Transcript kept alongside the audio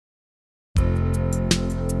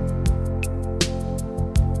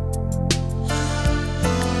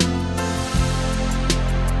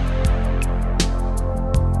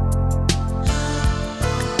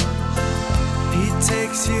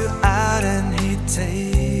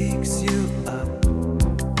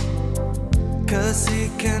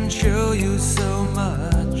can show you so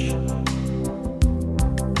much.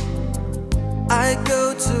 I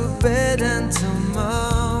go to bed and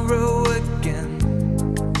tomorrow again.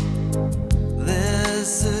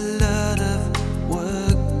 There's a lot of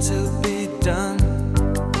work to be done.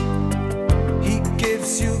 He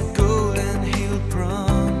gives you gold and he'll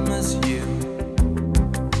promise you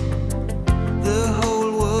the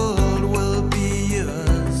whole world will be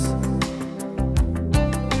yours.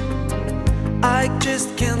 I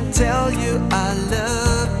just can't tell you I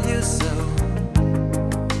love you so.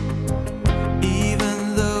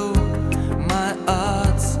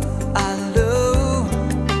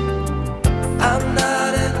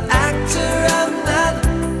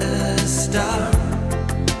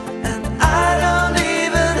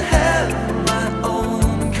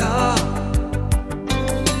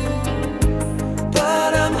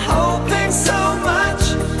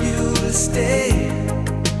 Stay,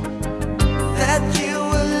 that you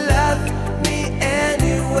will love me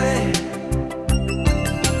anyway.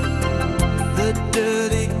 The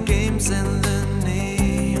dirty games and the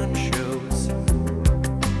neon shows,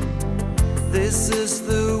 this is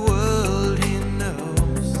the world he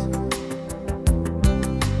knows.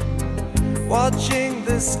 Watching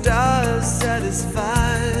the stars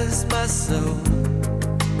satisfies my soul.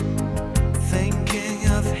 Thinking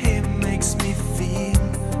of him makes me feel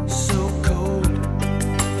so cold.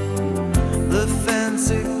 The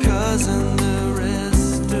fancy cars and the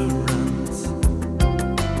restaurants,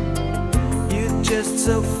 you're just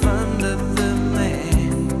so fond of the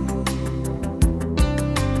man.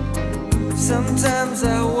 Sometimes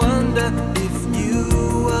I wonder if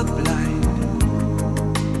you are blind.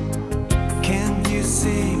 Can you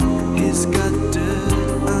see he's got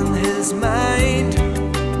dirt on his mind?